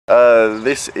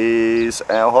This is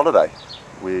our holiday.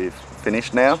 We've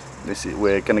finished now.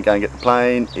 We're going to go and get the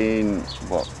plane in,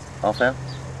 what, half hour?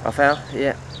 Half hour,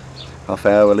 yeah. Half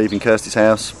hour, we're leaving Kirsty's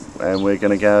house and we're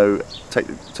going to go take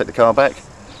the car back,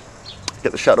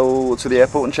 get the shuttle to the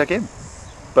airport and check in.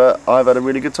 But I've had a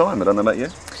really good time, I don't know about you?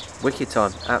 Wicked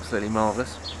time, absolutely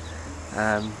marvellous.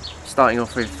 Starting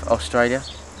off with Australia,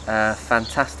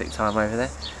 fantastic time over there.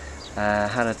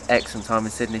 Had an excellent time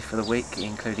in Sydney for the week,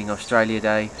 including Australia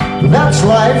Day. That's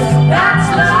life. That's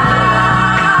life.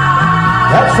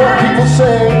 That's what people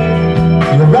say.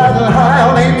 You're riding high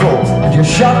on April and you're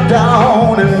shot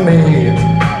down in May.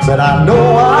 Said I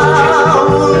know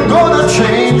I'm gonna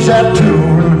change that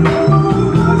tune.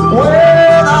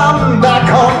 When I'm back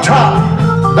on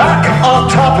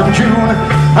top in June,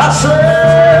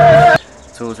 I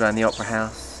say. Tours around the Opera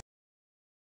House.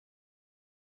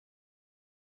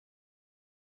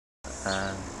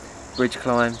 Bridge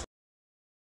climb,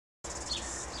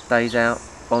 days out,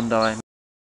 Bondi,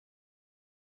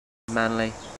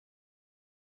 Manly.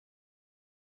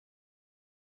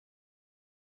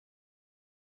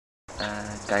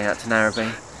 Going out to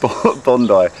Narrabeen.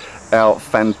 Bondi, our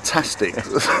fantastic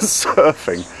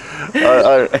surfing.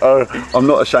 I'm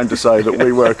not ashamed to say that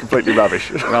we were completely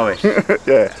rubbish. Rubbish.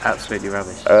 Yeah. Absolutely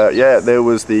rubbish. Yeah, there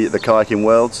was the kayaking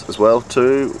worlds as well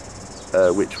too,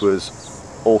 which was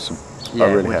awesome. Yeah, I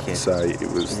really wicked. have to say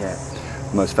it was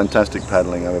the most fantastic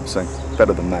paddling I've ever seen.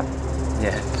 Better than that.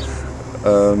 Yeah.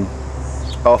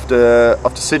 After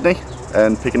Sydney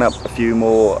and picking up a few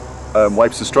more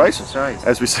waves and strays,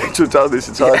 as we seem to have done this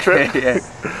entire trip. Yeah.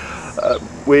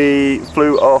 We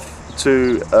flew off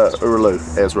to Uluru,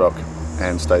 Ayers Rock,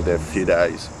 and stayed there for a few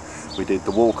days. We did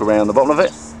the walk around the bottom of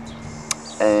it,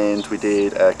 and we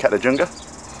did Katajunga,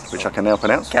 which I can now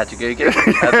pronounce. Kajagoogoo,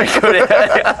 as we call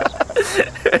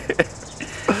it.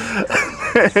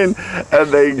 and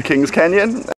then Kings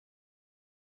Canyon,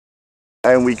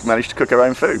 and we managed to cook our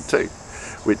own food too,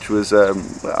 which was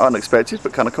unexpected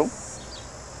but kind of cool.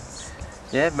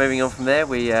 Yeah, moving on from there,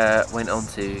 we went on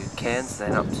to Cairns,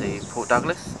 then up to Port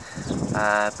Douglas.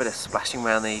 A bit of splashing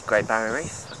around the Great Barrier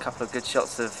Reef, a couple of good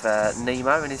shots of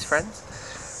Nemo and his friends.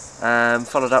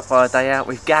 Followed up by a day out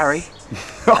with Gary,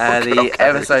 the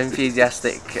ever so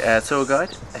enthusiastic tour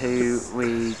guide, who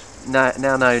we now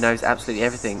know knows absolutely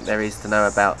everything there is to know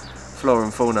about flora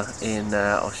and fauna in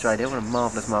Australia. What a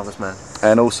marvellous, marvellous man.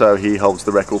 And also he holds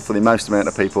the record for the most amount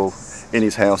of people in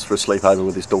his house for a sleepover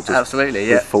with his daughters. Absolutely,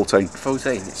 yeah. With 14.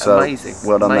 14, so, amazing.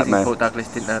 Well done, amazing. that man. Port Douglas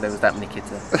didn't know there was that many kids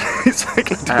there.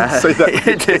 Exactly, didn't see that many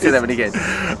kids. Didn't see that many kids.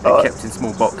 They're kept in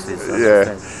small boxes.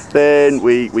 Yeah. Then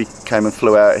we came and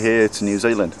flew out here to New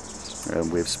Zealand.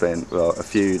 And we've spent a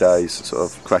few days sort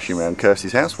of crashing around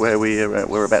Kirsty's house where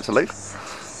we're about to leave.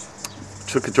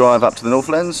 Took a drive up to the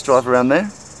Northlands, drive around there.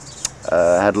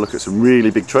 Had a look at some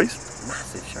really big trees.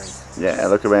 Massive trees. Yeah, a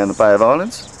look around the Bay of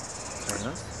Islands. Very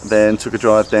nice. Then took a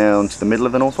drive down to the middle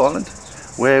of the North Island,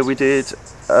 where we did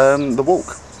the walk,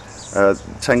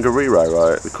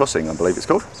 Tongariro, the crossing, I believe it's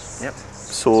called. Yep.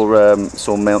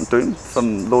 Saw Mount Doom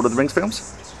from Lord of the Rings films,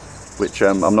 which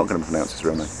I'm not going to pronounce his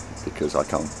real name because I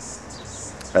can't.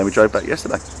 And we drove back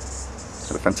yesterday.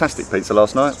 Had a fantastic pizza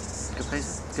last night. Good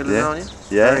pizza. Good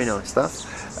lasagna. Yeah, very nice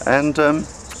stuff. And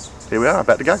here we are,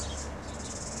 about to go.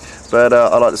 But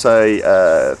I'd like to say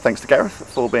thanks to Gareth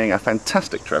for being a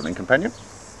fantastic travelling companion.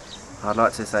 I'd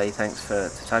like to say thanks to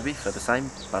Toby for the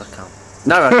same, but I can't.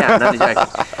 No, I can't. No,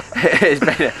 joking. It's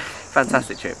been a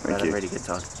fantastic trip. We had a really good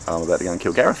time. I'm about to go and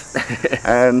kill Gareth.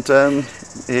 And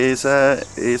here's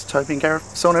Toby and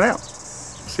Gareth signing out.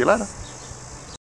 See you later.